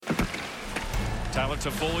Tyler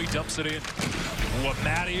Toffoli dumps it in.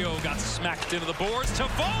 Matteo got smacked into the boards.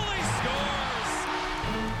 Toffoli scores!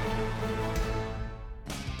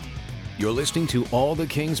 You're listening to All the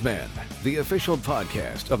Kings Men, the official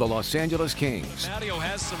podcast of the Los Angeles Kings. Matteo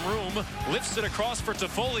has some room, lifts it across for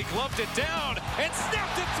Toffoli, gloved it down, and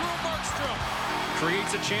snapped it through Markstrom.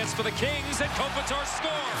 Creates a chance for the Kings, and Kopitar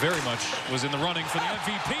scores. Very much was in the running for the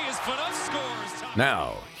MVP as Phaneuf scores.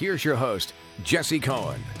 Now, here's your host, Jesse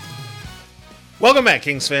Cohen. Welcome back,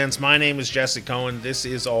 Kings fans. My name is Jesse Cohen. This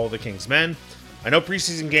is All the Kings Men. I know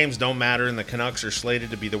preseason games don't matter, and the Canucks are slated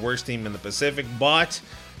to be the worst team in the Pacific, but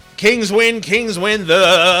Kings win,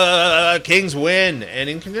 the Kings win. And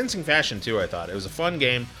in convincing fashion, too, I thought. It was a fun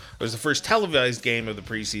game. It was the first televised game of the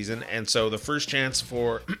preseason, and so the first chance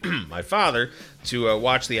for my father to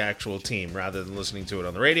watch the actual team rather than listening to it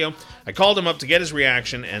on the radio. I called him up to get his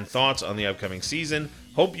reaction and thoughts on the upcoming season.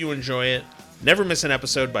 Hope you enjoy it. Never miss an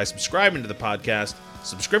episode by subscribing to the podcast.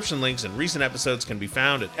 Subscription links and recent episodes can be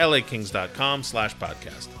found at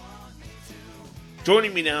lakings.com/podcast.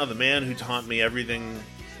 Joining me now, the man who taught me everything.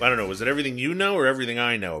 I don't know, was it everything you know or everything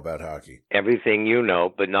I know about hockey? Everything you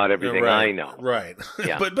know, but not everything I know. Right.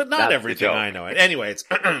 Yeah, but not everything I know. Anyway, it's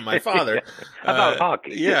my father. About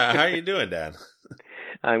hockey. Yeah, how are you doing, Dad?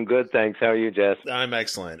 I'm good, thanks. How are you, Jess? I'm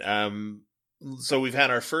excellent. So we've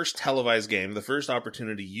had our first televised game, the first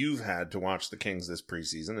opportunity you've had to watch the Kings this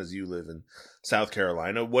preseason as you live in South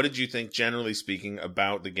Carolina. What did you think, generally speaking,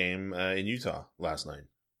 about the game in Utah last night?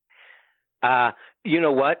 You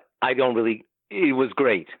know what? It was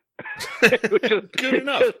great. Good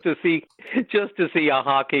enough. Just to see a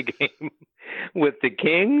hockey game with the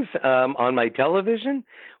Kings on my television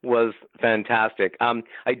was fantastic.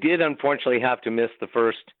 I did unfortunately have to miss the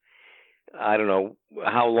first, I don't know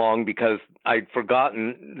how long, because I'd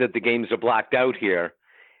forgotten that the games are blacked out here.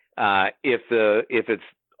 If it's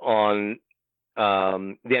on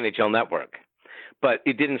the NHL Network, but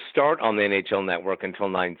it didn't start on the NHL Network until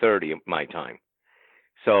 9:30 my time.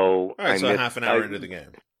 So all right, so half an hour into the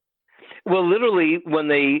game. Well, literally, when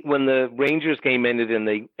the Rangers game ended and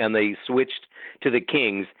they switched to the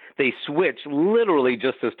Kings, they switched literally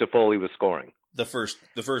just as Toffoli was scoring. The first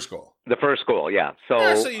goal. The first goal, yeah.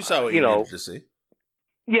 So you saw what you needed to see.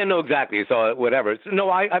 Yeah, no, exactly. So whatever.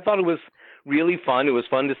 No, I thought it was really fun. It was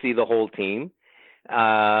fun to see the whole team,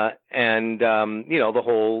 and the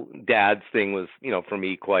whole dads thing was, for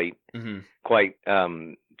me quite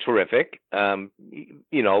terrific.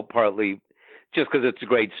 Partly just because it's a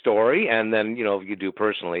great story, and then if you do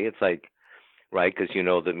personally, it's like, right, because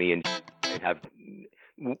that me and have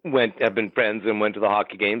been friends and went to the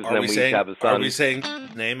hockey games, and then we each have a son. Are we saying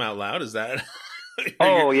name out loud? Is that?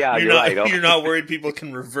 You're right. Okay. You're not worried people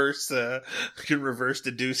can reverse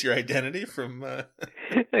deduce your identity from?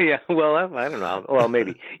 Yeah. Well, I don't know. Well,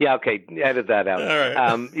 maybe. Yeah. Okay. Edit that out. All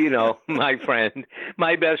right.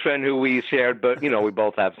 My best friend who we shared, but we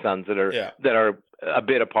both have sons that are a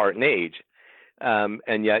bit apart in age,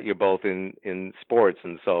 and yet you're both in sports,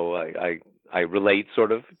 and so I relate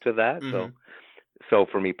sort of to that. Mm-hmm. So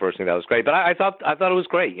for me personally, that was great. But I thought it was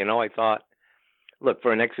great. I thought. Look,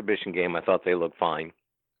 for an exhibition game, I thought they looked fine.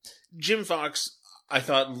 Jim Fox, I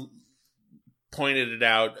thought, pointed it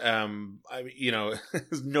out.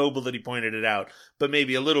 It's noble that he pointed it out, but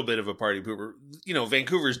maybe a little bit of a party pooper.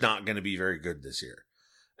 Vancouver's not going to be very good this year.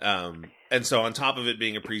 And so on top of it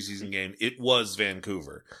being a preseason game, it was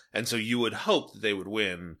Vancouver. And so you would hope that they would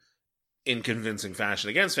win in convincing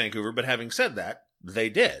fashion against Vancouver. But having said that, they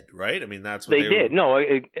did, right? I mean, that's what they did. No,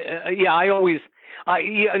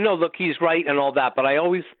 look, he's right and all that, but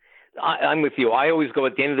I'm with you. I always go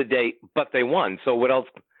at the end of the day, but they won. So what else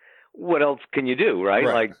can you do, right?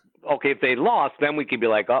 Like, okay, if they lost, then we could be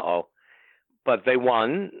like, uh-oh. But they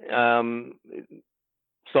won,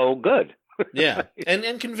 so good. Yeah,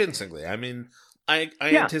 and convincingly. I mean, I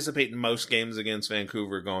anticipate most games against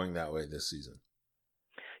Vancouver going that way this season.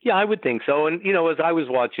 Yeah, I would think so. And, as I was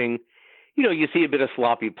watching, you see a bit of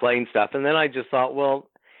sloppy play and stuff, and then I just thought, well,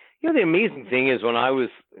 the amazing thing is when I was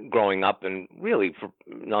growing up, and really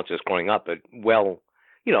not just growing up, but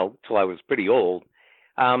till I was pretty old,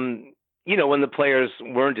 when the players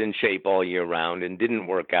weren't in shape all year round and didn't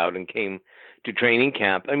work out and came to training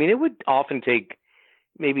camp, I mean, it would often take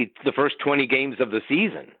maybe the first 20 games of the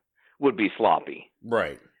season would be sloppy.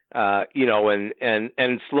 Right.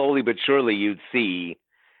 And slowly but surely you'd see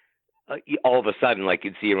all of a sudden, like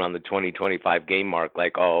you'd see around the 20-25 game mark,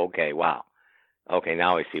 like, oh, okay, wow. Okay,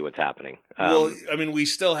 now I see what's happening. Well, I mean, we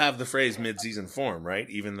still have the phrase mid-season form, right?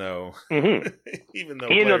 Even though, players,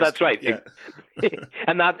 that's right, yeah.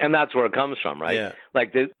 and that's where it comes from, right? Yeah.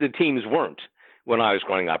 Like the teams weren't when I was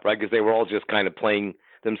growing up, right? Because they were all just kind of playing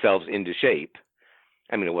themselves into shape.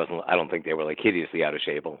 I mean, it wasn't. I don't think they were like hideously out of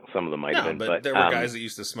shape. Some of them might have been, but there were guys that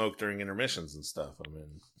used to smoke during intermissions and stuff. I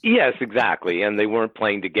mean, yes, exactly, and they weren't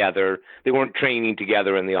playing together. They weren't training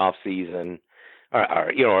together in the off season,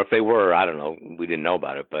 or if they were, I don't know. We didn't know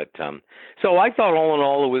about it, but so I thought all in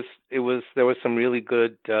all, there was some really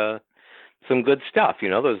good, some good stuff.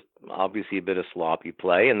 There's obviously a bit of sloppy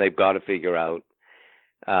play, and they've got to figure out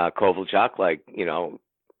Kovalchuk.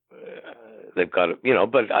 They've got to,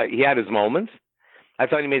 but he had his moments. I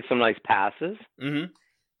thought he made some nice passes. Mm-hmm.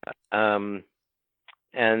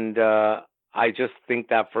 And I just think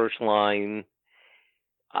that first line,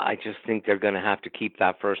 I just think they're going to have to keep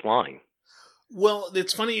that first line. Well,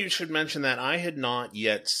 it's funny you should mention that. I had not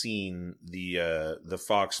yet seen the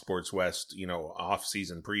Fox Sports West,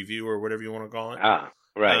 off-season preview or whatever you want to call it.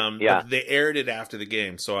 Right. Yeah. But they aired it after the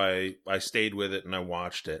game, so I stayed with it and I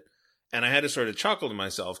watched it. And I had to sort of chuckle to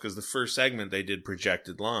myself because the first segment they did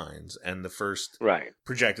projected lines, and the first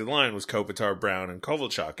projected line was Kopitar, Brown, and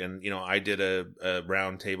Kovalchuk. And I did a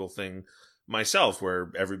round table thing myself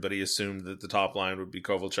where everybody assumed that the top line would be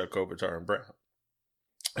Kovalchuk, Kopitar, and Brown,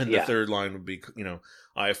 and the third line would be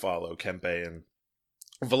Iafallo, Kempe, and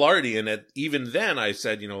Velarde. And even then, I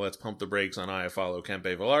said let's pump the brakes on Iafallo,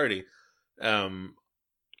 Kempe, Velarde.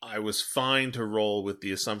 I was fine to roll with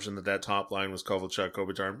the assumption that top line was Kovalchuk,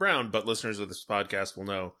 Kopitar, and Brown, but listeners of this podcast will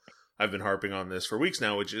know I've been harping on this for weeks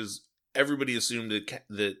now, which is everybody assumed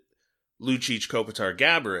that Lucic, Kopitar,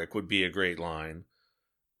 Gaborik would be a great line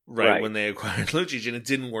right when they acquired Lucic, and it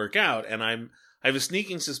didn't work out. And I have a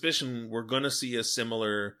sneaking suspicion we're going to see a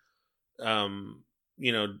similar,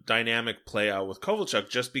 dynamic play out with Kovalchuk,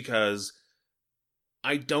 just because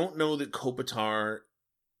I don't know that Kopitar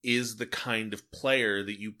is the kind of player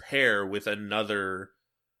that you pair with another,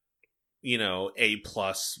 A+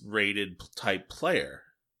 rated type player.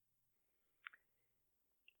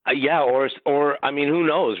 Or I mean, who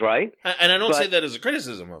knows, right? And I don't say that as a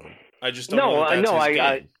criticism of him. I just don't know that that's his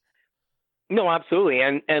game. No, absolutely.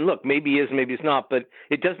 And look, maybe he is, maybe it's not, but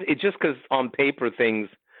it doesn't. It's just because on paper things,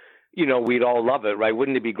 we'd all love it, right?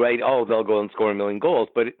 Wouldn't it be great? Oh, they'll go and score 1 million goals,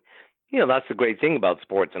 but that's the great thing about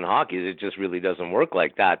sports and hockey is it just really doesn't work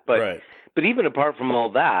like that. But even apart from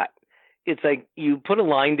all that, it's like you put a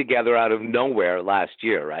line together out of nowhere last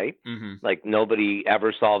year, right? Mm-hmm. Like nobody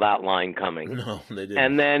ever saw that line coming. No, they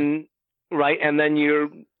didn't. And then your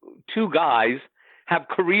two guys have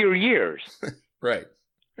career years. Right.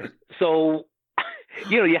 So,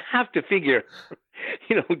 you have to figure,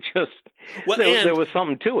 just there was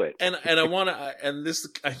something to it. And I want to, and this,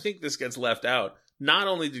 I think this gets left out. Not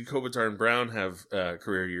only did Kopitar and Brown have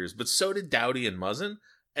career years, but so did Doughty and Muzzin.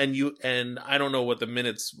 And I don't know what the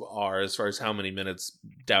minutes are as far as how many minutes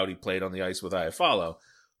Doughty played on the ice with Iafallo,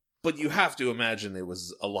 but you have to imagine it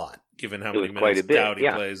was a lot, given how many minutes Doughty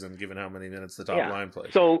plays and given how many minutes the top line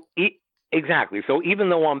plays. So exactly. So even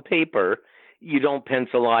though on paper you don't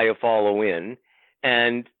pencil Iafallo in,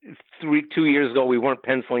 and 2 years ago we weren't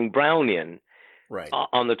penciling Brown in. Right.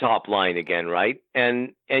 On the top line again, right?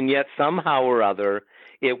 And yet somehow or other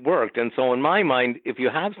it worked. And so in my mind, if you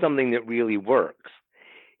have something that really works,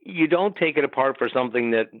 you don't take it apart for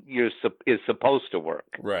something that is supposed to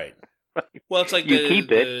work. Right. Well, it's like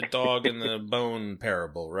the dog and the bone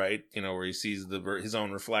parable, right? Where he sees his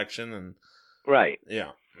own reflection and right.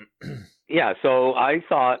 Yeah. Yeah. So I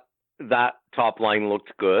thought that top line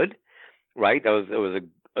looked good, right? It was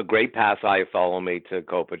a great pass Iafallo made to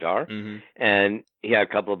Kopitar, mm-hmm. and he had a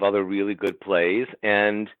couple of other really good plays.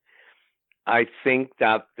 And I think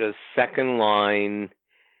that the second line,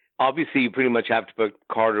 obviously, you pretty much have to put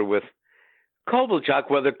Carter with Kovalchuk.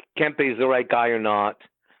 Whether Kempe is the right guy or not,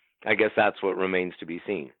 I guess that's what remains to be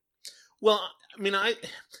seen. Well, I mean,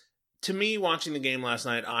 to me, watching the game last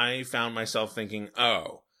night, I found myself thinking,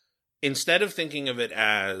 instead of thinking of it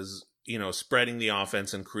as spreading the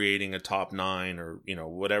offense and creating a top nine or,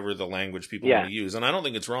 whatever the language people want to use. And I don't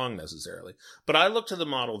think it's wrong necessarily. But I looked to the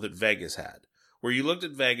model that Vegas had, where you looked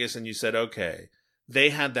at Vegas and you said, okay, they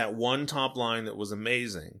had that one top line that was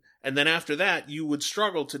amazing. And then after that, you would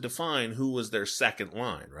struggle to define who was their second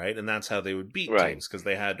line, right? And that's how they would beat teams because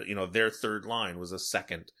they had, their third line was a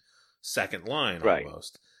second line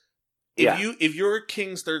almost. If your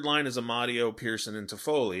Kings third line is Amadio, Pearson, and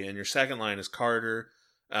Toffoli, and your second line is Carter,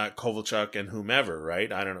 Kovalchuk, and whomever, right?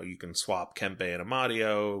 I don't know. You can swap Kempe and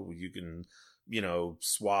Amadio. You can,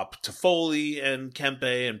 swap Toffoli and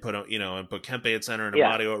Kempe and put Kempe at center and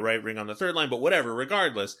Amadio at right wing on the third line. But whatever,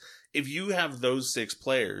 regardless, if you have those 6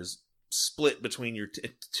 players split between your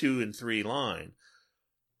 2 and 3 line,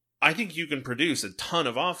 I think you can produce a ton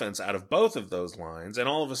of offense out of both of those lines. And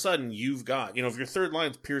all of a sudden you've got, if your third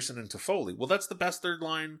line's Pearson and Toffoli, well, that's the best third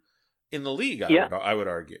line in the league, I would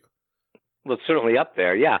argue. Well, it's certainly up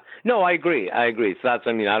there. Yeah. No, I agree. So that's,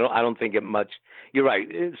 I don't think it much. You're right.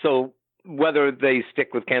 So whether they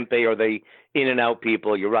stick with Kempe or they in and out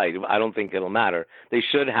people, you're right. I don't think it'll matter. They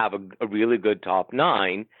should have a really good top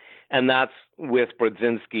 9, and that's with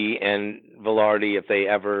Brodzinski and Velarde if they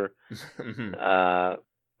ever,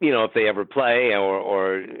 if they ever play,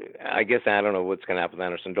 or I guess I don't know what's going to happen with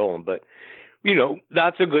Anderson Dolan, but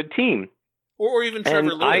that's a good team. Or even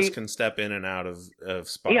Trevor Lewis can step in and out of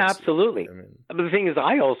spots. Yeah, absolutely. But the thing is,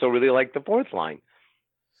 I also really like the fourth line.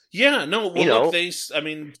 Yeah, no, well, look,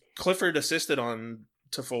 Clifford assisted on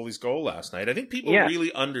Toffoli's goal last night. I think people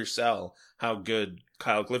really undersell how good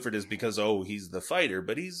Kyle Clifford is because, he's the fighter,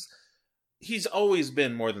 but he's always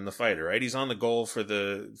been more than the fighter, right? He's on the goal for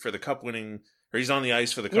the cup winning, or he's on the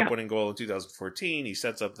ice for the cup winning goal in 2014. He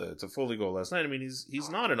sets up the Toffoli goal last night. He's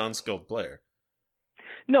not an unskilled player.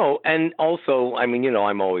 No, and also,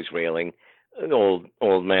 I'm always railing, old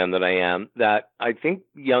man that I am, that I think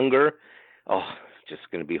younger, it's just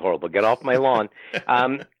going to be horrible. Get off my lawn.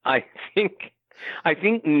 I think,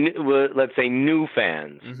 let's say new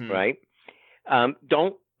fans, right,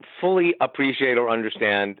 don't fully appreciate or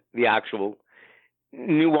understand the actual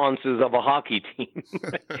nuances of a hockey team,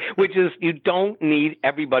 which is you don't need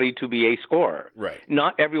everybody to be a scorer. Right.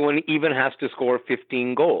 Not everyone even has to score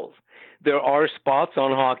 15 goals. There are spots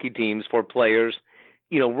on hockey teams for players,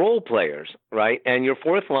 role players, right? And your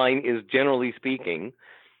fourth line is, generally speaking,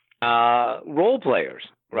 role players,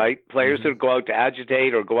 right? Players that go out to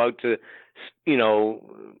agitate or go out to,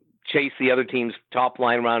 chase the other team's top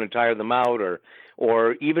line around and tire them out,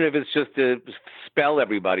 or even if it's just to spell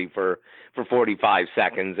everybody for 45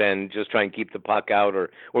 seconds and just try and keep the puck out,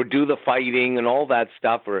 or do the fighting and all that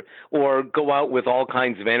stuff, or go out with all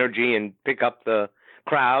kinds of energy and pick up the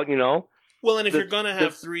crowd, Well, and if you're going to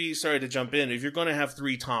have sorry to jump in, if you're going to have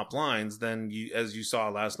 3 top lines, then as you saw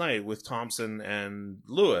last night with Thompson and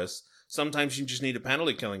Lewis, sometimes you just need a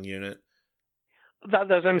penalty killing unit. That's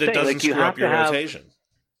what I'm saying. Doesn't screw up your rotation.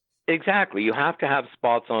 Exactly. You have to have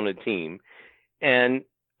spots on a team. And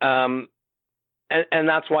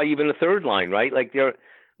that's why even a third line, right? Like you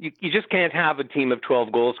just can't have a team of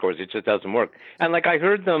 12 goal scorers. It just doesn't work. And like I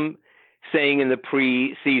heard them saying in the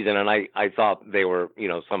preseason, and I thought they were,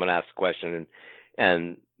 someone asked a question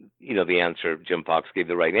and the answer, Jim Fox gave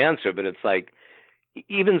the right answer, but it's like,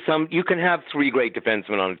 even you can have 3 great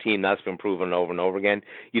defensemen on a team. That's been proven over and over again.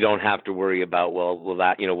 You don't have to worry about,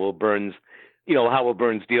 will Burns, how will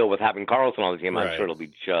Burns deal with having Carlson on the team? I'm sure it'll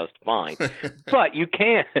be just fine. But you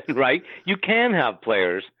can, right? You can have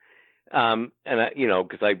players, because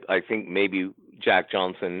I think maybe Jack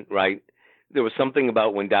Johnson, right? There was something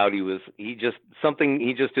about when Doughty he just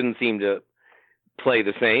didn't seem to play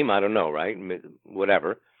the same. I don't know, right?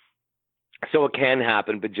 Whatever. So it can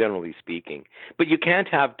happen, but generally speaking. But you can't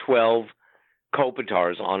have 12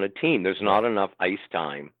 Kopitars on a team. There's not enough ice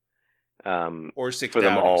time. Or 6 for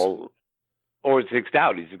them all. Or 6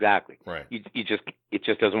 Dowdies, exactly. Right. It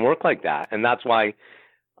just doesn't work like that. And that's why,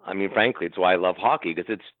 frankly, it's why I love hockey,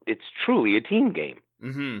 because it's truly a team game.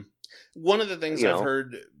 Mm-hmm. One of the things I've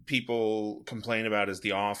heard people complain about is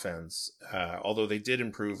the offense, although they did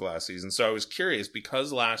improve last season. So I was curious,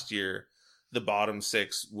 because last year the bottom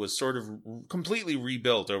 6 was sort of completely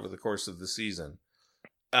rebuilt over the course of the season.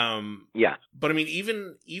 But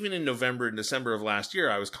even in November and December of last year,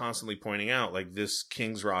 I was constantly pointing out, like, this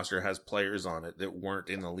Kings roster has players on it that weren't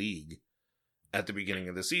in the league at the beginning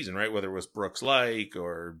of the season, right? Whether it was Brooks Laich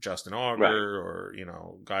or Justin Auger or,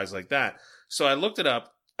 guys like that. So I looked it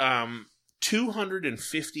up.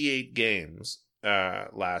 258 games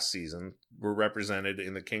last season were represented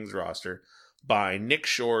in the Kings roster by Nick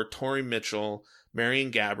Shore, Torrey Mitchell,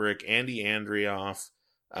 Marian Gaborik, Andy Andrioff,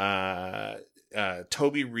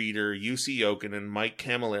 Toby Reeder, UC Jokinen, Mike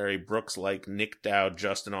Camilleri, Brooks Laich, Nick Dowd,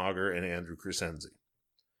 Justin Auger, and Andrew Crescenzi.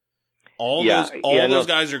 All those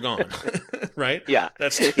guys are gone, right? Yeah,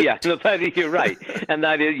 you're right, and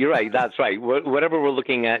you're right. That's right. Whatever we're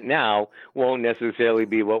looking at now won't necessarily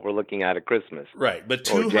be what we're looking at Christmas, right? But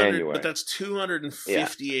 200, but that's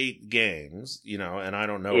 258 games, and I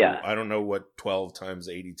don't know. Yeah. I don't know what 12 times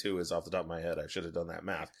 82 is off the top of my head. I should have done that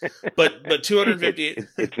math. But 258.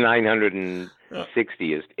 It's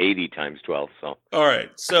 960 is 80 times 12. So all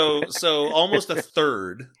right, so almost a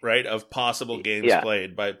third, right, of possible games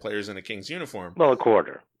played by players in a Kings uniform. Well, a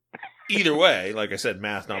quarter. Either way, like I said,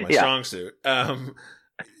 math not my strong suit.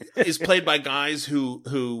 Is played by guys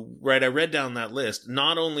who right. I read down that list.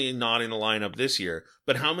 Not only not in the lineup this year,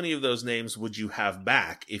 but how many of those names would you have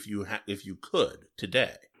back if you could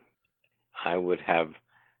today? I would have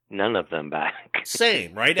none of them back.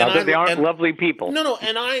 Same, right? Not that they aren't lovely people. No,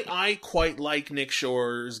 and I quite like Nick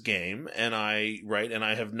Shore's game, and I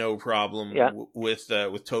have no problem with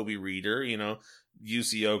Toby Reeder. You know,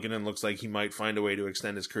 UC Okinen looks like he might find a way to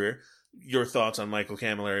extend his career. Your thoughts on Michael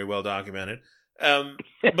Camilleri, well documented. But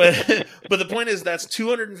the point is, that's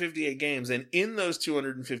 258 games, and in those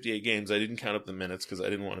 258 games, I didn't count up the minutes because I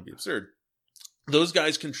didn't want to be absurd. Those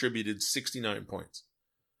guys contributed 69 points.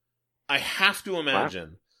 I have to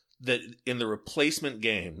imagine that in the replacement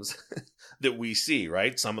games that we see,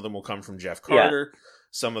 right? Some of them will come from Jeff Carter.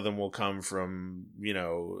 Some of them will come from,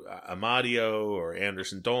 Amadio or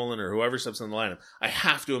Anderson Dolan or whoever steps in the lineup. I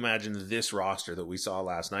have to imagine this roster that we saw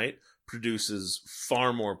last night produces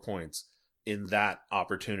far more points in that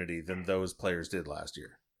opportunity than those players did last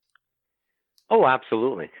year. Oh,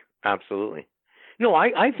 absolutely. Absolutely. No,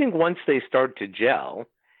 I think once they start to gel,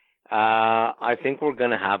 I think we're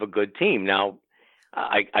going to have a good team. Now,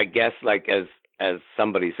 I guess, like as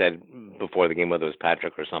somebody said before the game, whether it was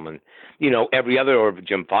Patrick or someone, every other, or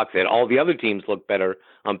Jim Fox said, all the other teams look better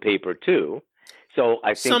on paper too. So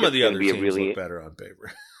I think some of the other teams look better on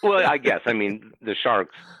paper. Well, I guess. I mean, the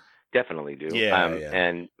Sharks definitely do. Yeah.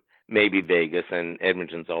 And maybe Vegas, and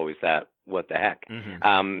Edmonton's always that, what the heck,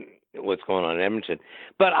 what's going on in Edmonton.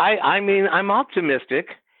 But I mean, I'm optimistic.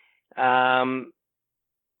 I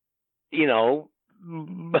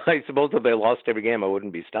suppose if they lost every game, I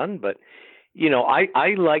wouldn't be stunned. But,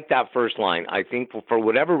 I like that first line. I think for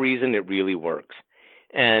whatever reason, it really works.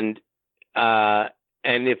 And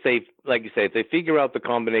if they, like you say, if they figure out the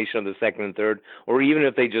combination of the second and third, or even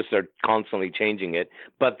if they just are constantly changing it,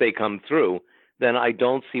 but they come through, then I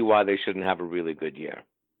don't see why they shouldn't have a really good year.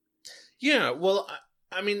 Yeah, well,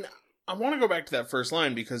 I mean, I want to go back to that first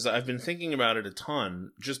line because I've been thinking about it a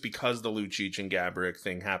ton just because the Lucic and Gaborik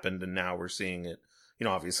thing happened, and now we're seeing it.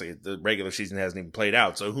 Obviously, the regular season hasn't even played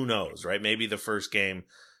out, so who knows, right? Maybe the first game,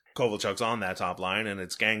 Kovalchuk's on that top line, and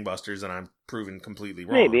it's gangbusters, and I'm proven completely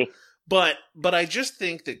wrong. Maybe. But I just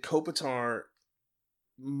think that Kopitar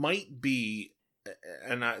might be,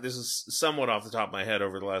 and this is somewhat off the top of my head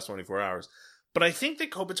over the last 24 hours, but I think that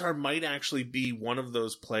Kopitar might actually be one of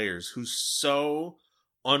those players who's so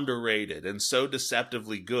underrated and so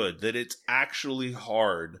deceptively good that it's actually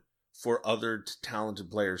hard for other talented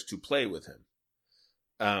players to play with him.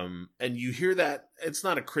 And you hear that, it's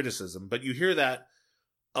not a criticism, but you hear that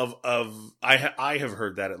I have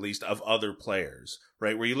heard that at least of other players,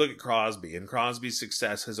 right? Where you look at Crosby, and Crosby's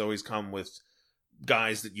success has always come with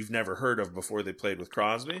guys that you've never heard of before they played with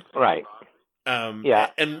Crosby. Right.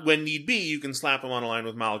 And when need be, you can slap them on a line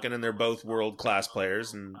with Malkin, and they're both world-class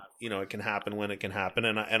players, and, it can happen when it can happen,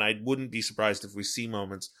 and I wouldn't be surprised if we see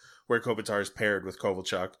moments where Kopitar is paired with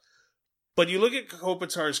Kovalchuk. But you look at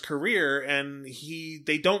Kopitar's career, and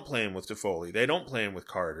they don't play him with Toffoli. They don't play him with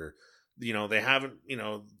Carter. They haven't,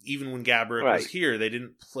 even when Gaborik was here, they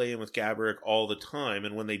didn't play him with Gaborik all the time.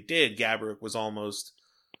 And when they did, Gaborik was almost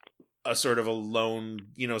a sort of a lone,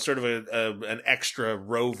 sort of an extra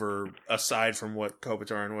rover aside from what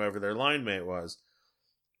Kopitar and whoever their line mate was.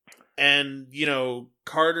 And,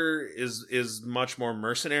 Carter is much more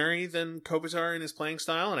mercenary than Kopitar in his playing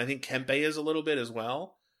style. And I think Kempe is a little bit as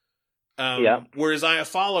well. Whereas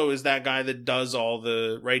Iafallo is that guy that does all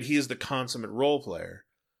he is the consummate role player.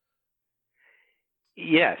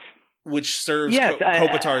 Yes. Which serves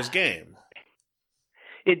Kopitar's game.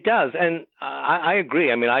 It does. And I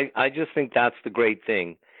agree. I mean, I just think that's the great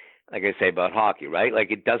thing, like I say, about hockey, right?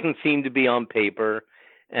 Like, it doesn't seem to be on paper.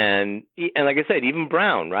 And like I said, even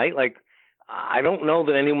Brown, right? Like, I don't know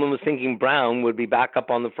that anyone was thinking Brown would be back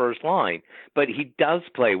up on the first line. But he does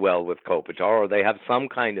play well with Kopitar, or they have some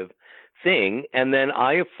kind of thing. And then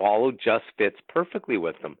Iafallo just fits perfectly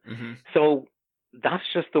with them. Mm-hmm. So that's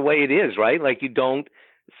just the way it is, right? Like, you don't.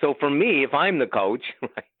 So for me, if I'm the coach,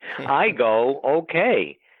 I go,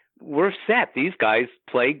 okay, we're set. These guys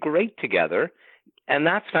play great together. And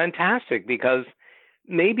that's fantastic, because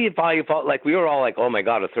maybe if Iafallo, like, we were all like, oh my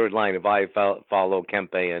God, a third line of Iafallo,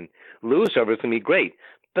 Kempe, and Lewis over, it's going to be great.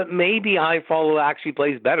 But maybe Iafallo actually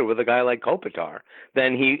plays better with a guy like Kopitar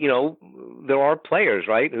than he, there are players,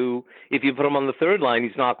 right, who, if you put him on the third line,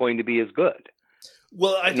 he's not going to be as good.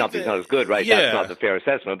 Well, I think not that he's not as good, right? Yeah. That's not the fair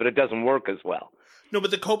assessment, but it doesn't work as well. No, but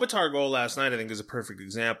the Kopitar goal last night, I think, is a perfect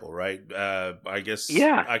example, right? I guess,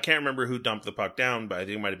 I can't remember who dumped the puck down, but I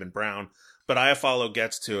think it might have been Brown. But Iafallo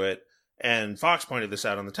gets to it, and Fox pointed this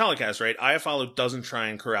out on the telecast, right? Iafallo doesn't try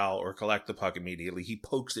and corral or collect the puck immediately. He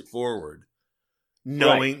pokes it forward,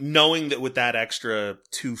 knowing that with that extra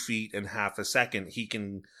 2 feet and half a second, he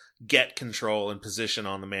can get control and position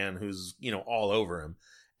on the man who's, all over him.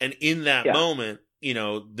 And in that moment,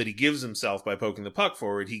 that he gives himself by poking the puck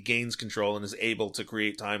forward, he gains control and is able to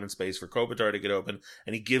create time and space for Kopitar to get open,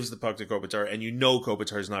 and he gives the puck to Kopitar, and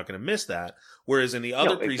Kopitar is not going to miss that. Whereas in the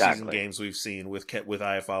other preseason games we've seen with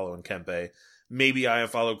Iafallo and Kempe, maybe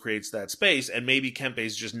Iafallo creates that space, and maybe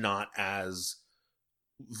Kempe's just not as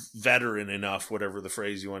veteran enough, whatever the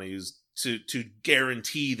phrase you want to use, to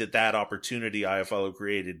guarantee that opportunity Iafallo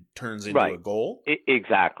created turns into a goal.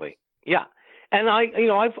 Exactly. Yeah. And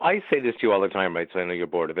I say this to you all the time, right? So I know you're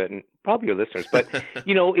bored of it, and probably your listeners. But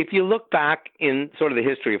if you look back in sort of the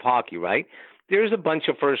history of hockey, right, there's a bunch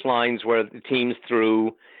of first lines where the teams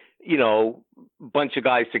threw, a bunch of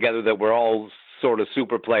guys together that were all sort of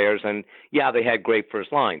super players, and they had great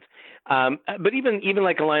first lines. But even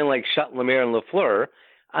like a line like Shutt, Lemaire, and Lafleur,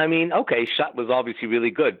 I mean, okay, Shutt was obviously really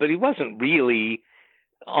good, but he wasn't really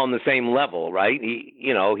on the same level, right?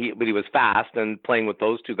 But he was fast, and playing with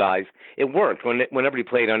those two guys, it worked. Whenever he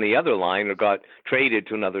played on the other line or got traded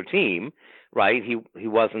to another team, right? He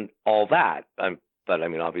wasn't all that, but I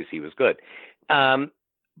mean, obviously he was good.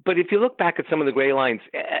 But if you look back at some of the gray lines,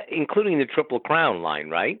 including the Triple Crown line,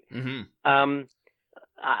 right? Mm-hmm.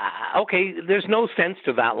 Okay, there's no sense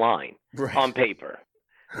to that line on paper,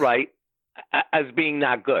 right? As being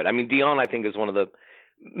that good. I mean, Dion, I think, is one of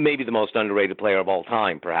maybe the most underrated player of all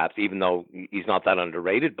time, perhaps, even though he's not that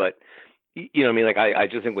underrated. But, you know what I mean? Like, I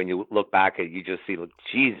just think when you look back at it, you just see, like,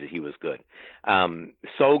 Jesus, he was good.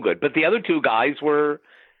 So good. But the other two guys were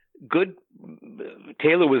good.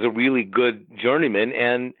 Taylor was a really good journeyman,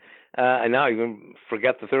 and now I even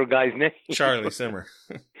forget the third guy's name. Charlie Simmer.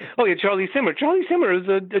 Oh, yeah, Charlie Simmer. Charlie Simmer is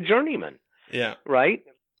a journeyman. Yeah. Right?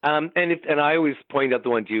 And I always point out the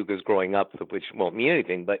one to you because growing up, which won't mean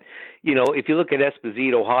anything, but, if you look at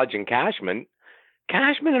Esposito, Hodge, and Cashman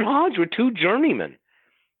and Hodge were two journeymen,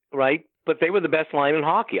 right? But they were the best line in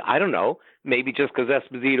hockey. I don't know, maybe just because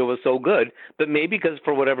Esposito was so good, but maybe because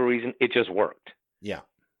for whatever reason, it just worked. Yeah.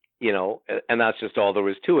 And that's just all there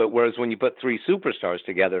is to it. Whereas when you put three superstars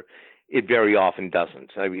together, it very often doesn't.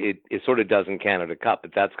 I mean, it sort of does in Canada Cup,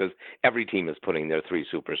 but that's because every team is putting their three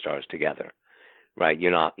superstars together. Right,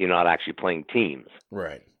 you're not actually playing teams.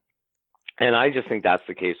 Right. And I just think that's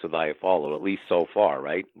the case with Iafallo, at least so far,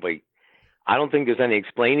 right? But I don't think there's any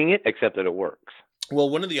explaining it except that it works. Well,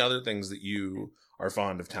 one of the other things that you are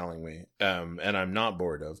fond of telling me, and I'm not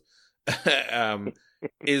bored of,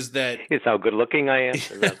 is that it's how good looking I am.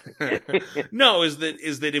 No, is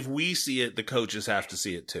that if we see it, the coaches have to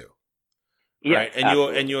see it too. Yeah, right.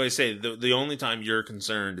 And you always say the only time you're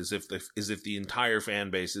concerned is if the entire fan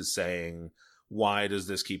base is saying, why does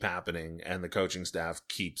this keep happening? And the coaching staff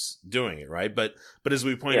keeps doing it, right? But as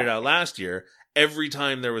we pointed out last year, every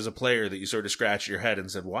time there was a player that you sort of scratched your head and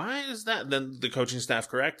said, why is that? Then the coaching staff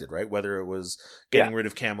corrected, right? Whether it was getting rid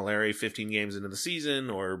of Camilleri 15 games into the season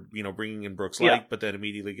or, bringing in Brooks Light, but then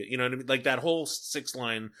immediately get, what I mean? Like that whole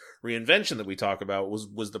 6-line reinvention that we talk about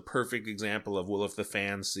was the perfect example of, well, if the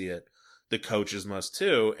fans see it, the coaches must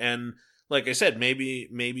too. And like I said,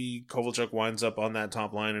 maybe Kovalchuk winds up on that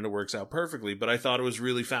top line and it works out perfectly. But I thought it was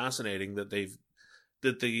really fascinating that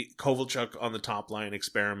the Kovalchuk on the top line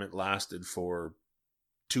experiment lasted for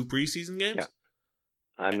 2 preseason games. Yeah.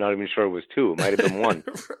 I'm not even sure it was 2. It might have been 1.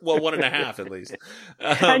 Well, 1.5 at least.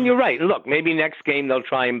 And you're right. Look, maybe next game they'll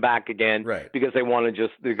try him back again, right? Because they're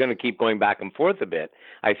going to keep going back and forth a bit,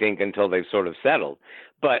 I think, until they've sort of settled.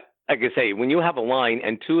 But like I say, when you have a line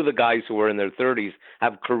and 2 of the guys who are in their 30s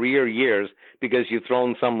have career years because you've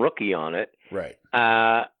thrown some rookie on it, right?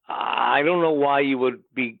 I don't know why you would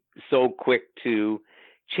be so quick to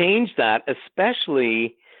change that,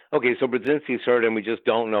 especially. Okay, so Brzezinski's hurt, and we just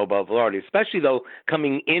don't know about Velarde. Especially though,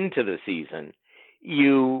 coming into the season,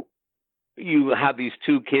 you have these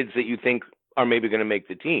 2 kids that you think are maybe going to make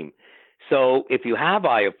the team. So if you have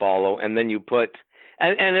Iafallo, and then you put,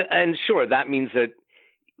 and sure, that means that.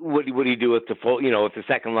 What do you do with the full? If the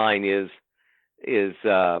second line is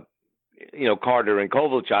Carter and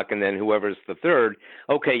Kovalchuk, and then whoever's the third,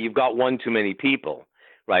 okay, you've got one too many people,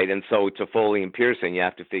 right? And so Toffoli and Pearson, you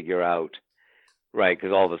have to figure out, right?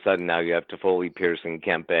 Because all of a sudden now you have Toffoli, Pearson,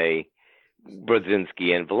 Kempe,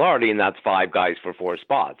 Brzezinski, and Velarde, and that's 5 guys for 4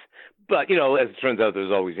 spots. But as it turns out,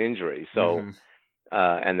 there's always injuries. So,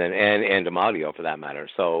 and then and Amadio for that matter.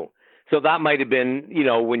 So that might have been,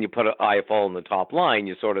 when you put an Iafallo on the top line,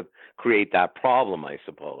 you sort of create that problem, I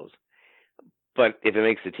suppose. But if it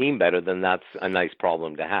makes the team better, then that's a nice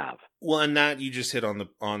problem to have. Well, and that you just hit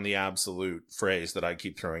on the absolute phrase that I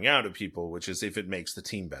keep throwing out at people, which is if it makes the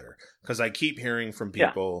team better. Because I keep hearing from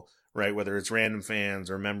people, right, whether it's random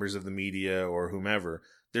fans or members of the media or whomever,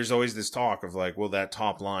 there's always this talk of like, well, that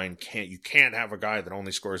top line you can't have a guy that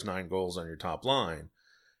only scores 9 goals on your top line.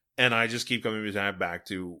 And I just keep coming back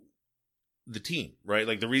to the team, right?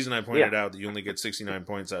 Like the reason I pointed out that you only get 69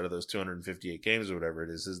 points out of those 258 games or whatever it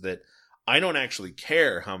is that I don't actually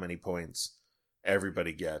care how many points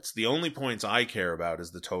everybody gets. The only points I care about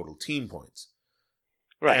is the total team points.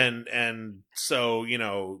 Right. And so,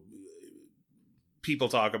 people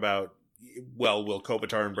talk about, well, will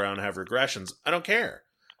Kopitar and Brown have regressions? I don't care,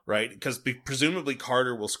 right? Because presumably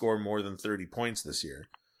Carter will score more than 30 points this year.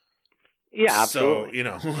 Yeah, absolutely.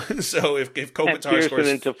 So, so if Kopitar scores...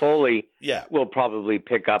 and Toffoli will probably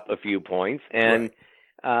pick up a few points, and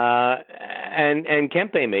Kempe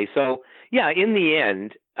may. So, yeah, in the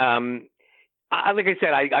end, like I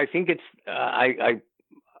said, I think it's... I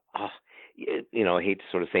hate to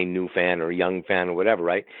sort of say new fan or young fan or whatever,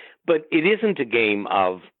 right? But it isn't a game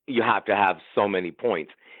of you have to have so many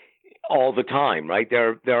points all the time, right?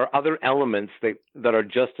 There are other elements that are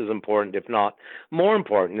just as important, if not more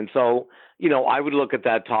important. And so, I would look at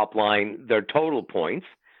that top line, their total points,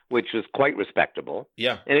 which is quite respectable.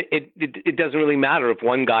 Yeah. And it doesn't really matter if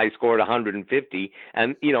one guy scored 150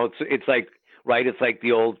 and, it's like, right, it's like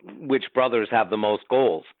the old which brothers have the most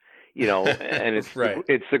goals, and it's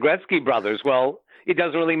it's the Gretzky brothers. Well, it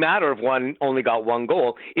doesn't really matter if one only got one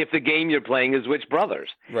goal if the game you're playing is which brothers.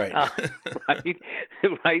 Right.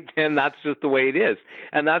 Right. And that's just the way it is.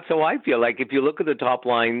 And that's how I feel. Like if you look at the top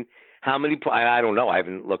line, how many, I don't know, I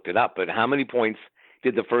haven't looked it up, but how many points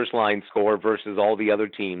did the first line score versus all the other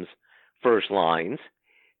teams' first lines?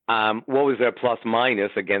 What was their plus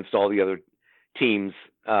minus against all the other teams,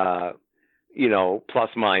 plus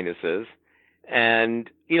minuses and,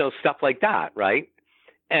 stuff like that. Right.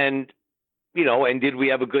 And did we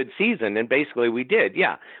have a good season? And basically we did.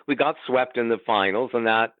 Yeah. We got swept in the finals and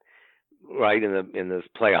that, right. In the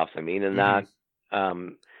playoffs, and that,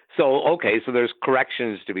 so there's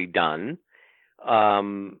corrections to be done.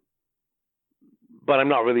 But I'm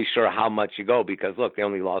not really sure how much you go because look, they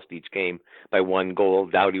only lost each game by one goal.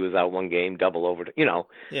 Doughty was out one game, double over,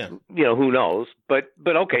 who knows? But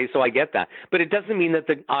okay. So I get that, but it doesn't mean that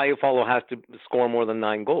the Iafallo has to score more than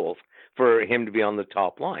 9 goals for him to be on the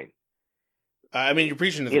top line. You're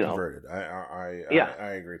preaching to the converted.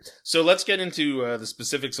 I agree. So let's get into the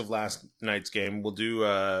specifics of last night's game. We'll do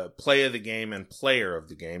play of the game and player of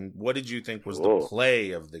the game. What did you think was the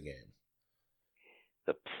play of the game?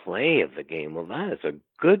 The play of the game? Well, that is a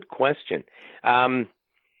good question. The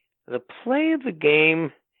play of the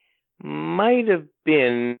game might have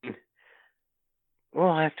been... Well,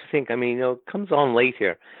 I have to think. It comes on late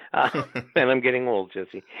here, and I'm getting old,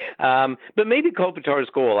 Jesse. But maybe Kopitar's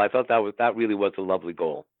goal. I thought that really was a lovely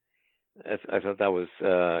goal. I thought that was,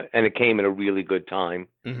 and it came at a really good time.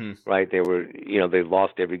 Mm-hmm. Right? They were, they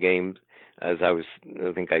lost every game. I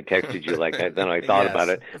think I texted you then I thought about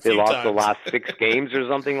it. They lost the last 6 games or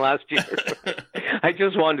something last year. I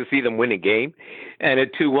just wanted to see them win a game. And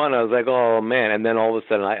at 2-1, I was like, oh man. And then all of a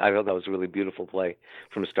sudden, I thought that was a really beautiful play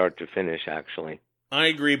from start to finish, actually. I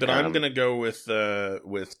agree, but I'm going to go with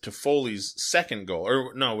Toffoli's second goal.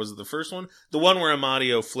 Or no, was it the first one? The one where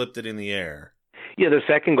Amadio flipped it in the air. Yeah, the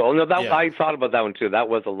second goal. No, I thought about that one too. That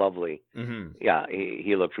was a lovely. Mm-hmm. Yeah,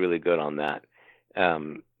 he looked really good on that.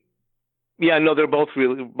 They're both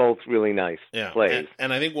really nice plays.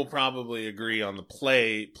 And I think we'll probably agree on the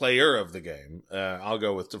player of the game. I'll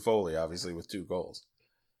go with Toffoli, obviously, with 2 goals.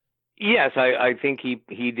 Yes, I think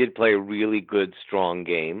he did play a really good, strong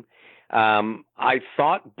game. I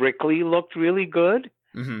thought Brickley looked really good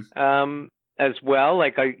as well.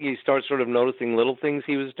 Like you start sort of noticing little things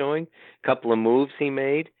he was doing, a couple of moves he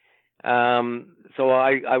made. So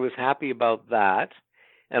I was happy about that.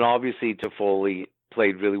 And obviously Toffoli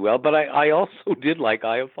played really well, but I also did like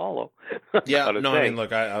Iafallo. Yeah, no,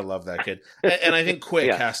 I love that kid. And I think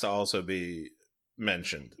Quick has to also be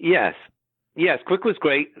mentioned. Yes, Quick was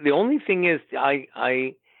great. The only thing is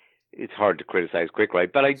it's hard to criticize Quick, right?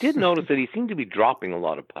 But I did notice that he seemed to be dropping a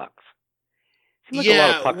lot of pucks. A lot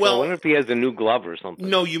of pucks. I wonder if he has a new glove or something.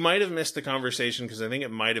 No, you might have missed the conversation because I think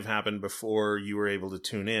it might have happened before you were able to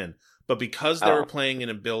tune in. But because they were playing in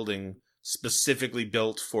a building specifically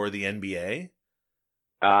built for the NBA,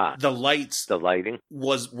 the lighting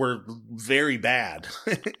were very bad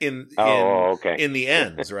in the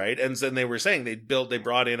ends, right? And then they were saying they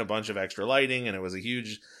brought in a bunch of extra lighting, and it was a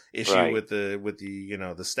huge issue with the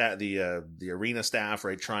arena staff,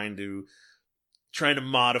 right? Trying to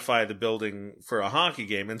modify the building for a hockey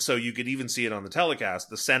game, and so you could even see it on the telecast.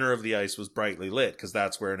 The center of the ice was brightly lit because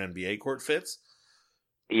that's where an NBA court fits.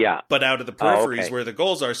 Yeah, but out of the peripheries where the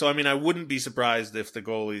goals are. So I wouldn't be surprised if the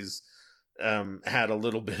goalies had a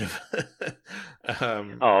little bit of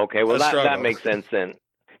well, that makes sense then.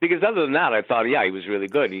 Because other than that, I thought, yeah, he was really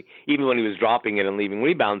good. Even when he was dropping it and leaving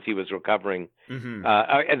rebounds, he was recovering. Mm-hmm.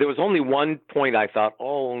 And there was only one point I thought,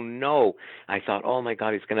 oh, no. I thought, oh, my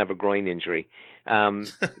God, he's going to have a groin injury.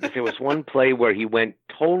 There was one play where he went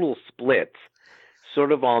total splits,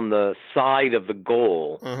 sort of on the side of the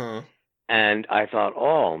goal. Uh-huh. And I thought,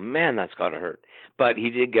 oh, man, that's got to hurt. But he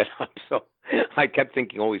did get up, so I kept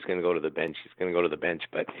thinking, oh, he's going to go to the bench. He's going to go to the bench.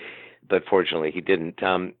 But fortunately, he didn't.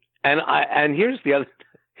 And here's the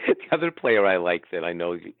other player I like that I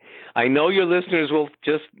know your listeners will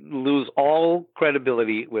just lose all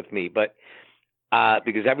credibility with me, but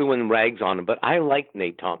because everyone rags on him. But I like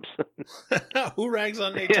Nate Thompson. Who rags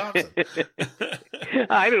on Nate Thompson?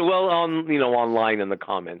 I don't. Well, online in the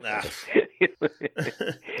comments.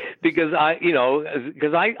 Because I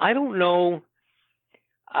don't know.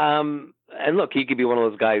 And look, he could be one of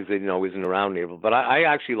those guys that isn't around here, but I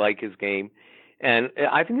actually like his game, and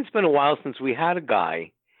I think it's been a while since we had a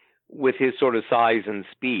guy with his sort of size and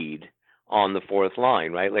speed on the fourth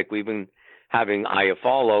line, right? Like we've been having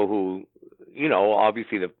Iafallo, who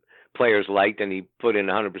obviously the players liked and he put in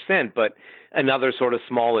 100%, but another sort of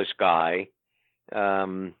smallish guy. I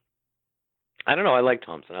don't know. I like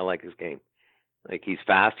Thompson. I like his game. Like he's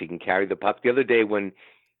fast. He can carry the puck. The other day when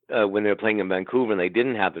they were playing in Vancouver and they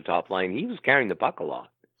didn't have the top line, he was carrying the puck a lot.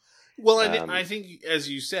 Well, I think, as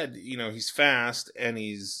you said, he's fast and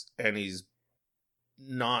he's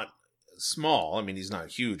not small. I mean, he's not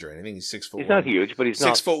huge or anything. He's 6 foot. He's not huge, but he's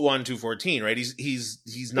 6'1", 214, right?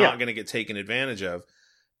 He's not going to get taken advantage of.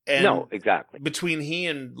 And no, exactly. Between he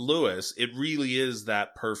and Lewis, it really is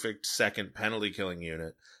that perfect second penalty killing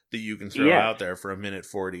unit that you can throw out there for a minute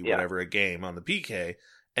 40, whatever, a game on the PK.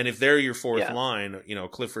 And if they're your fourth line,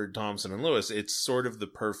 Clifford, Thompson, and Lewis, it's sort of the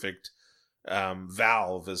perfect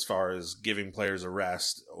valve as far as giving players a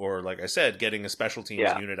rest, or like I said, getting a special teams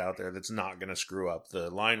unit out there that's not going to screw up the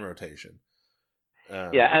line rotation.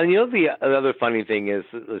 And the other funny thing is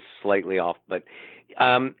slightly off, but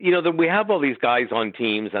we have all these guys on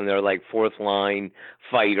teams and they're like fourth line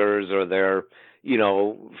fighters or they're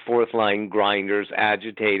fourth line grinders,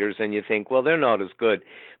 agitators, and you think, well, they're not as good.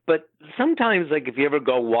 But sometimes, like if you ever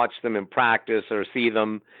go watch them in practice or see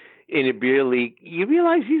them in a beer league, you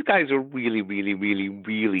realize these guys are really, really, really,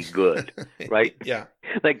 really good, right? Yeah.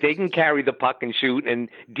 Like they can carry the puck and shoot and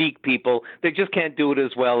deke people. They just can't do it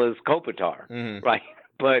as well as Kopitar, right?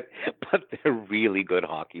 But they're really good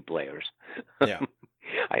hockey players. Yeah.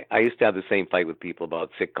 I used to have the same fight with people about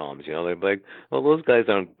sitcoms. They're like, well, those guys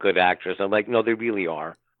aren't good actors. I'm like, no, they really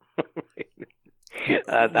are.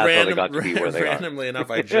 That's how they got to be where they randomly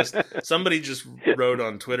enough, somebody just wrote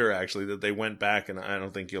on Twitter actually that they went back, and I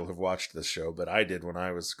don't think you'll have watched this show, but I did when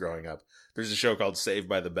I was growing up. There's a show called Saved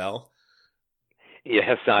by the Bell.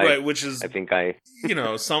 Yes, which is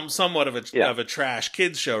somewhat of a trash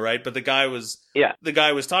kids show, right? But the guy was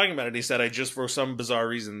talking about it. And he said, I just for some bizarre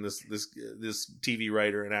reason this TV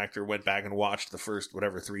writer and actor went back and watched the first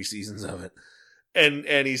 3 seasons of it.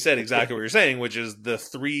 And he said exactly what you're saying, which is the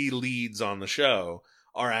 3 leads on the show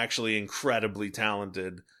are actually incredibly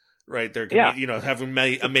talented, right? They're, have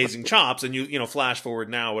amazing chops. And you flash forward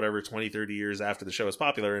now, 20, 30 years after the show is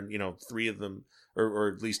popular. And, 3 of them, or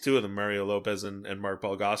at least 2 of them, Mario Lopez and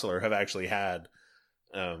Mark-Paul Gosselaar, have actually had,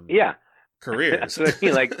 careers.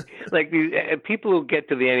 like these people who get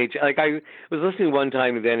to the NHL, like I was listening one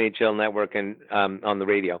time to the NHL Network and, on the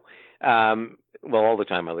radio, well, all the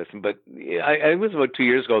time I listen, but it was about 2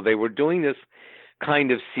 years ago. They were doing this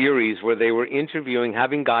kind of series where they were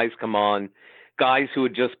having guys come on, guys who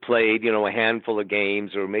had just played, a handful of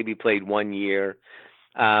games or maybe played 1 year,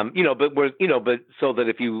 but so that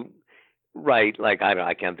if you, right, like,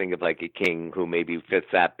 I can't think of like a King who maybe fits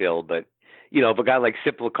that bill, but, if a guy like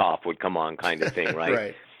Siplikov would come on kind of thing,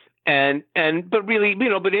 right? Right. But really,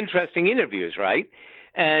 but interesting interviews, right?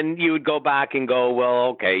 And you would go back and go, well,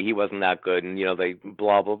 okay, he wasn't that good, and, they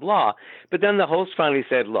blah, blah, blah. But then the host finally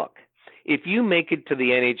said, look, if you make it to the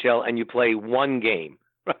NHL and you play 1 game,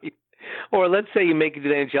 right, or let's say you make it to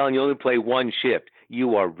the NHL and you only play 1 shift,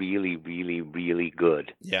 you are really, really, really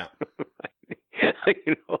good. Yeah.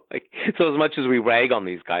 So as much as we rag on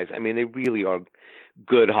these guys, I mean, they really are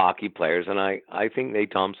good hockey players. And I think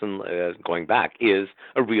Nate Thompson, going back, is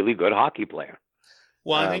a really good hockey player.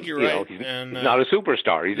 Well, I think you're right. He's not a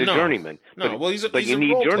superstar. He's a journeyman. No, well, he's a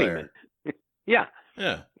need role journeyman. Yeah.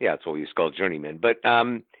 Yeah, that's what he's called, journeyman. But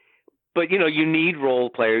you need role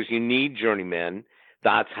players. You need journeymen.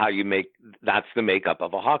 That's the makeup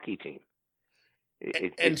of a hockey team.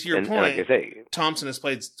 And to your point, like I say, Thompson has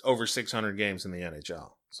played over 600 games in the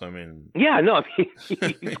NHL. So, I mean... Yeah, no, he's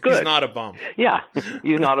good. He's not a bum. Yeah,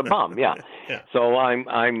 he's not a bum, yeah. Yeah. So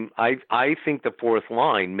I think the fourth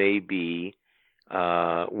line may be,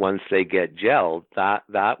 once they get gelled,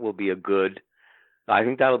 that will be a good... I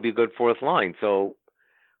think that'll be a good fourth line. So,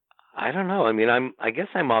 I don't know. I mean, I guess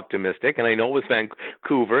I'm optimistic, and I know it was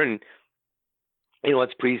Vancouver, and,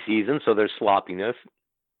 it's preseason, so there's sloppiness.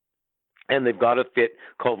 And they've got to fit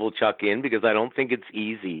Kovalchuk in because I don't think it's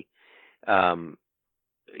easy. I'll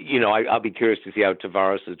be curious to see how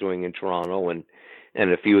Tavares is doing in Toronto and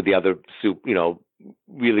a few of the other,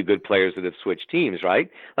 really good players that have switched teams, right?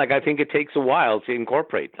 Like, I think it takes a while to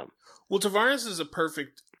incorporate them. Well, Tavares is a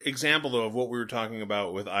perfect example, though, of what we were talking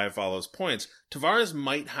about with Iafalo's points. Tavares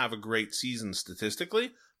might have a great season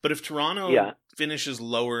statistically, but if Toronto finishes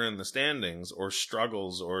lower in the standings or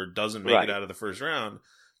struggles or doesn't make it out of the first round,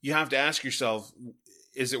 you have to ask yourself,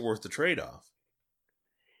 is it worth the trade-off?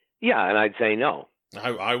 Yeah, and I'd say no.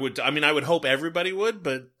 I would hope everybody would,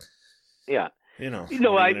 but yeah,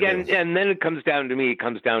 and then it comes down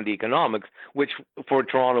to economics, which for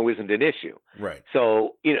Toronto isn't an issue. Right.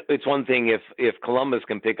 So, it's one thing if Columbus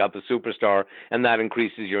can pick up a superstar and that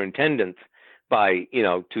increases your attendance by,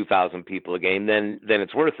 2,000 people a game, then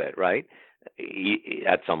it's worth it, right?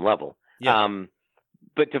 At some level. Yeah.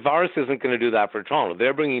 But Tavares isn't going to do that for Toronto.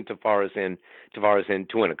 They're bringing Tavares in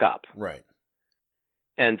to win a cup. Right.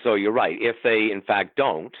 And so you're right. If they, in fact,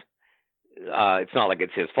 don't, it's not like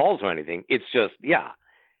it's his fault or anything. It's just,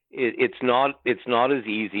 it's not as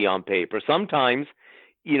easy on paper. Sometimes,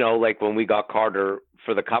 like when we got Carter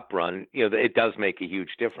for the cup run, it does make a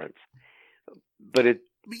huge difference. But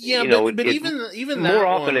even that more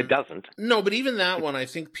often one, it doesn't. No, but even that one, I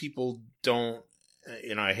think people don't.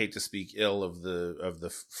 I hate to speak ill of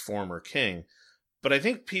the former King, but I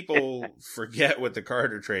think people forget with the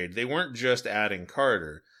Carter trade, they weren't just adding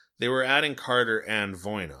Carter. They were adding Carter and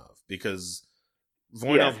Voinov because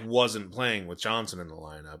Voinov wasn't playing with Johnson in the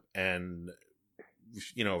lineup. And,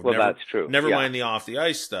 that's true. Never mind the off the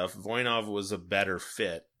ice stuff. Voinov was a better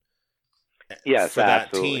fit for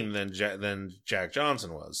that team than Jack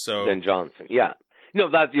Johnson was. Than Johnson, yeah. No,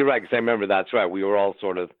 you're right, because I remember that's right. We were all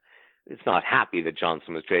sort of, it's not happy that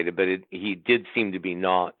Johnson was traded, but it didn't seem to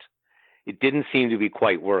be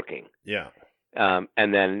quite working. Yeah.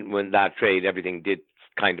 And then when that trade, everything did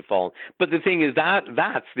kind of fall. But the thing is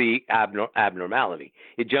that's the abnormality.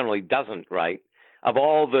 It generally doesn't, right? Of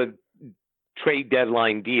all the trade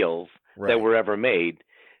deadline deals that were ever made,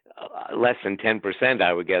 less than 10%,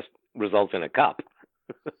 I would guess, results in a cup.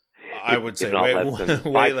 I would say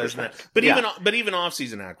way less than that. But even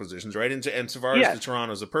off-season acquisitions, right? And Tavares to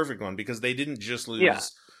Toronto is a perfect one because they didn't just lose. Yeah.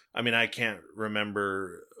 I mean, I can't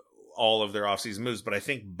remember all of their off-season moves, but I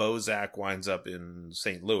think Bozak winds up in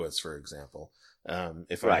St. Louis, for example,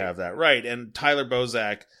 if I have that right. And Tyler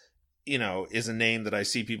Bozak, is a name that I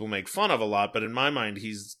see people make fun of a lot, but in my mind,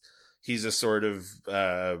 he's a sort of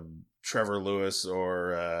Trevor Lewis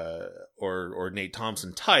or Nate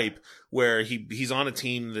Thompson type, where he's on a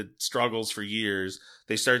team that struggles for years.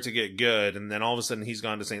 They start to get good, and then all of a sudden he's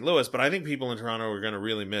gone to St. Louis. But I think people in Toronto are going to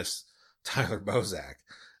really miss Tyler Bozak.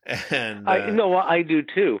 And I do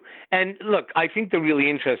too. And look, I think the really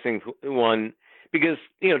interesting one, because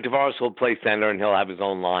Tavares will play center and he'll have his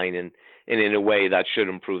own line, and in a way that should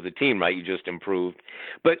improve the team, right? You just improved.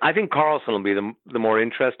 But I think Karlsson will be the more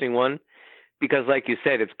interesting one. Because, like you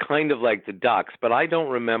said, it's kind of like the Ducks, but I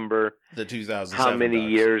don't remember the 2007 how many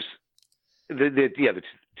Ducks. Years. The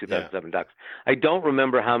 2007 Ducks. I don't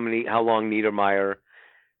remember how long Niedermayer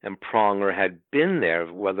and Pronger had been there.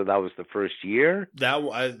 Whether that was the first year.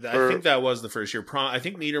 I think that was the first year. I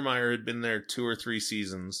think Niedermayer had been there 2 or 3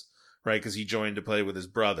 seasons, right? Because he joined to play with his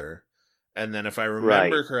brother, and then if I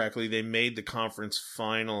remember correctly, they made the conference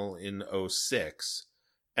final in 2006.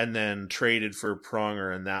 And then traded for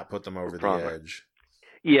Pronger, and that put them over the edge.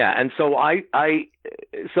 Yeah, and so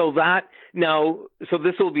so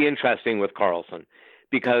this will be interesting with Karlsson,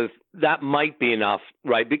 because that might be enough,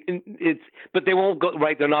 right? But they won't go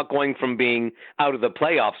right. They're not going from being out of the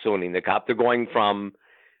playoffs to winning the cup. They're going from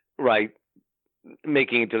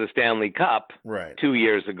making it to the Stanley Cup 2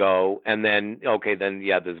 years ago, and then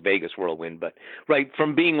there's Vegas whirlwind, but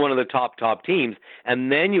from being one of the top teams,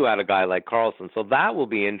 and then you add a guy like Karlsson, so that will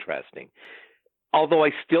be interesting. Although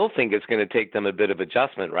I still think it's going to take them a bit of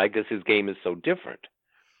adjustment, right? Because his game is so different.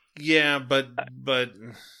 Yeah, but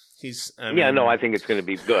he's. I think it's going to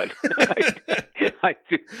be good.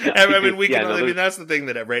 That's the thing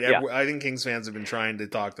that I think Kings fans have been trying to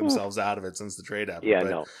talk themselves out of it since the trade happened.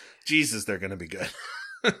 Yeah, Jesus, they're going to be good.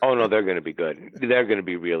 Oh no, they're going to be good. They're going to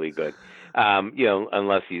be really good.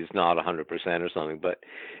 Unless he's not 100% or something, but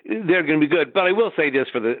they're going to be good. But I will say this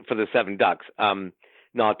for the Seven Ducks,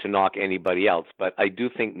 not to knock anybody else, but I do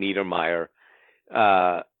think Niedermayer.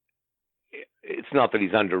 It's not that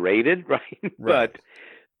he's underrated, right?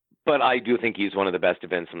 But I do think he's one of the best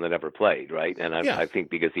defensemen that ever played, right? And I think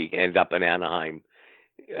because he ended up in Anaheim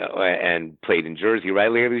and played in Jersey,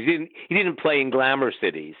 right? He didn't play in glamour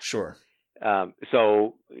cities. Sure.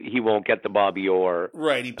 So he won't get the Bobby Orr.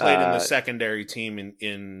 Right. He played in the secondary team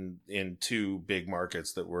in two big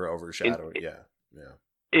markets that were overshadowed. Yeah.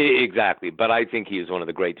 Exactly. But I think he is one of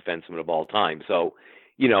the great defensemen of all time. So,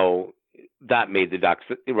 that made the Ducks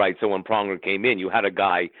right. So when Pronger came in, you had a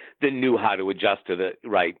guy that knew how to adjust to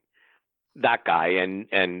that guy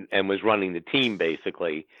and was running the team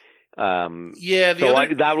basically. That'll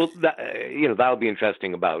be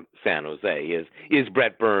interesting about San Jose. Is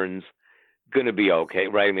Brett Burns going to be okay?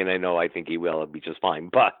 Right. I think he will be just fine,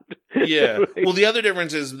 but yeah. Well, the other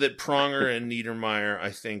difference is that Pronger and Niedermayer, I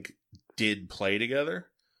think, did play together.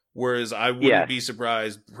 Whereas I wouldn't be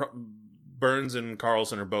surprised. Burns and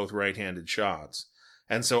Carlson are both right-handed shots.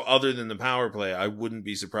 And so other than the power play, I wouldn't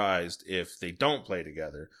be surprised if they don't play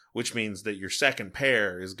together, which means that your second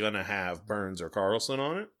pair is going to have Burns or Carlson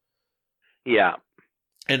on it. Yeah.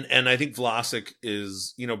 And I think Vlasic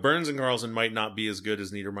is, Burns and Carlson might not be as good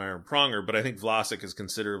as Niedermayer and Pronger, but I think Vlasic is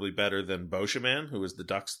considerably better than Beauchemin, who is the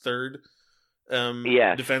Ducks' third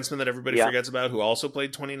defenseman that everybody forgets about, who also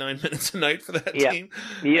played 29 minutes a night for that team.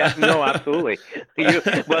 Yeah, no, absolutely.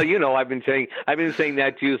 I've been saying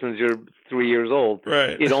that to you since you're 3 years old.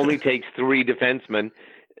 Right. It only takes three defensemen,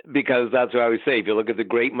 because that's what I always say. If you look at the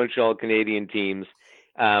great Montreal Canadian teams,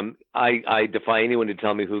 I defy anyone to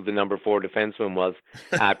tell me who the number 4 defenseman was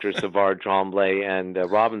after Savard, Tremblay, and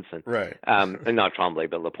Robinson. Right. And not Tremblay,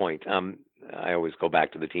 but Lapointe. I always go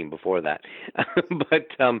back to the team before that. But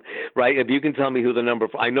right, if you can tell me who the number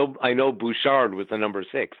 4, I know Bouchard was the number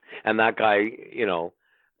 6, and that guy,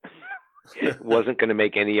 wasn't going to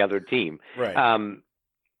make any other team. Right.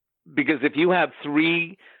 Because if you have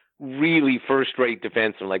 3 really first-rate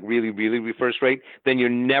defensemen, like really, really, really first-rate, then you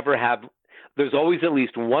never have. There's always at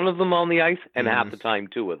least one of them on the ice, and half the time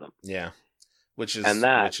 2 of them. Yeah, which is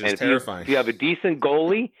terrifying. If you have a decent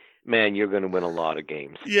goalie, man, you're going to win a lot of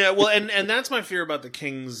games. Yeah, well, and that's my fear about the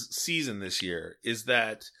Kings' season this year, is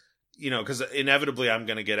that, because inevitably I'm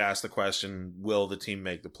going to get asked the question, will the team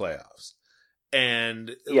make the playoffs?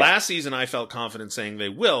 And last season I felt confident saying they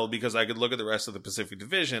will, because I could look at the rest of the Pacific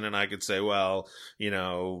Division and I could say, well,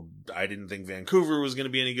 I didn't think Vancouver was going to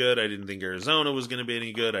be any good. I didn't think Arizona was going to be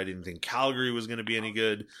any good. I didn't think Calgary was going to be any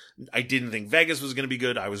good. I didn't think Vegas was going to be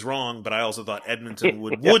good. I was wrong, but I also thought Edmonton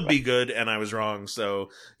would be good, and I was wrong. So,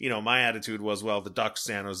 my attitude was, well, the Ducks,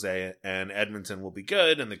 San Jose, and Edmonton will be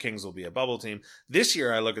good, and the Kings will be a bubble team. This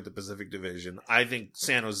year I look at the Pacific Division. I think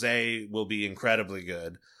San Jose will be incredibly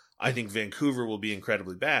good. I think Vancouver will be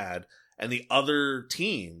incredibly bad, and the other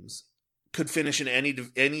teams could finish in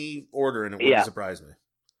any order, and it wouldn't surprise me.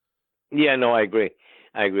 Yeah, no, I agree.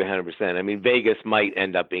 I agree 100%. Vegas might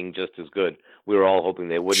end up being just as good. We were all hoping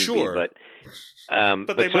they wouldn't be, but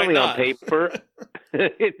they certainly might not. On paper,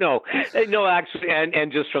 no, actually,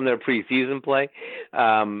 and just from their preseason play,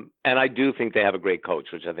 and I do think they have a great coach,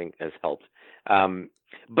 which I think has helped.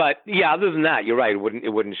 But yeah, other than that, you're right.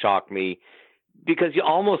 It wouldn't shock me. Because you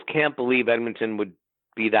almost can't believe Edmonton would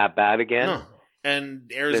be that bad again. No.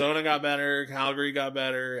 And Arizona got better. Calgary got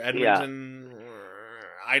better. Edmonton,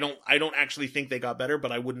 I don't actually think they got better,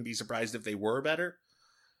 but I wouldn't be surprised if they were better.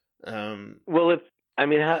 Well,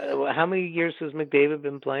 how many years has McDavid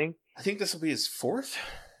been playing? I think this will be his 4th.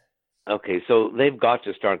 Okay, so they've got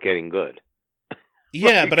to start getting good.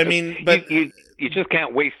 Yeah, but you just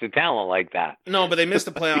can't waste a talent like that. No, but they missed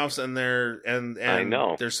the playoffs, and I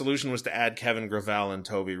know their solution was to add Kevin Gravel and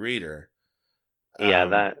Toby Reeder. Yeah,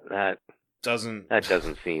 that doesn't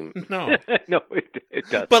seem no it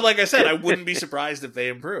doesn't. But like I said, I wouldn't be surprised if they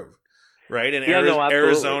improved, right? And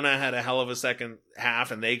Arizona had a hell of a second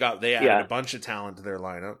half, and they added a bunch of talent to their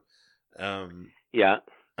lineup. Yeah,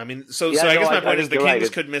 I guess my point is the Kings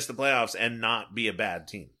could miss the playoffs and not be a bad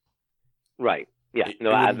team. Right. Yeah,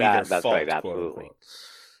 that's right, absolutely.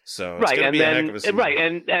 So it's going to be a heck of a season. Right,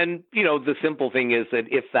 and the simple thing is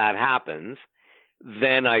that if that happens,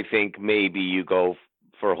 then I think maybe you go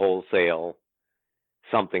for wholesale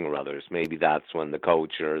something or others. Maybe that's when the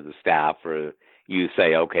coach or the staff or you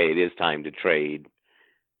say, okay, it is time to trade,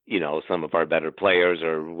 some of our better players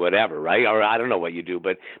or whatever, right? Or I don't know what you do,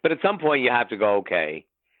 but at some point you have to go, okay,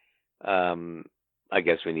 I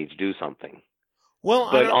guess we need to do something.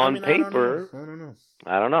 Well, but on paper, I don't know.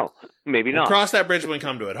 I don't know. maybe We'll not. cross that bridge when we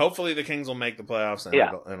come to it. Hopefully the Kings will make the playoffs and,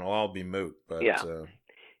 Yeah. it'll all be moot. But Yeah.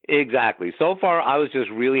 Exactly. So far, I was just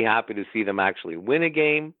really happy to see them actually win a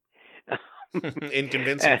game. in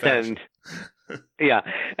convincing fashion. Yeah,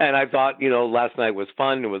 and I thought, last night was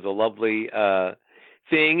fun. It was a lovely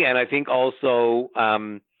thing, and I think also,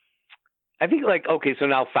 okay, so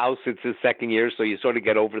now Faust, it's his second year, so you sort of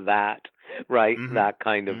get over that, right? Mhm. That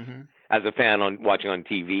kind of, as a fan watching on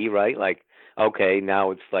TV, right? Like, okay,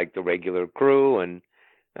 now it's like the regular crew, and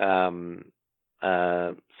so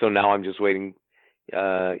now I'm just waiting,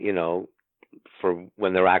 for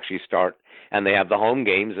when they're actually start, and they have the home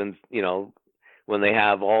games, and when they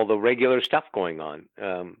have all the regular stuff going on.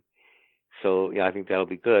 So yeah, I think that'll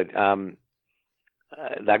be good.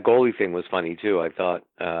 That goalie thing was funny too. I thought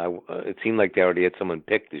it seemed like they already had someone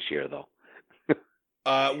picked this year, though.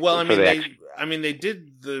 Well, I mean, they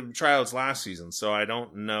did the tryouts last season, so I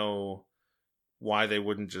don't know why they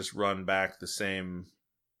wouldn't just run back the same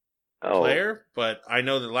player. But I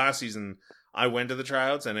know that last season I went to the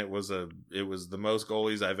tryouts, and it was the most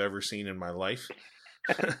goalies I've ever seen in my life.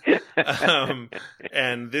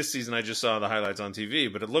 And this season I just saw the highlights on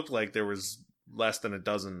TV, but it looked like there was less than a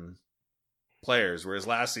dozen players, whereas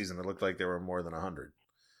last season it looked like there were more than 100.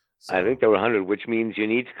 So. I think there were 100, which means you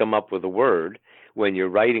need to come up with a word when you're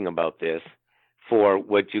writing about this for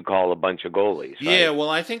what you call a bunch of goalies. Right? Yeah, well,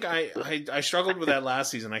 I think I struggled with that last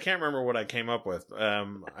season. I can't remember what I came up with.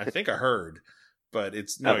 I think I heard. But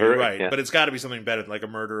you're right. Yeah. But it's got to be something better, like a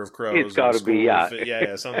murder of crows. It's got to be,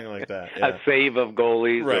 yeah, something like that. Yeah. A save of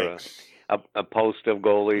goalies, right? Or a post of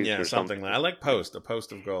goalies, yeah, or something. I like a post of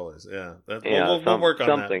goalies. Yeah, we'll work on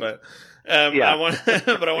something. that.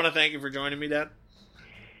 But I want to thank you for joining me, Dad.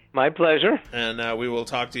 My pleasure. And we will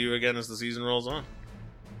talk to you again as the season rolls on.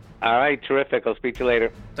 All right, terrific. I'll speak to you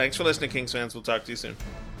later. Thanks for listening, Kings fans. We'll talk to you soon.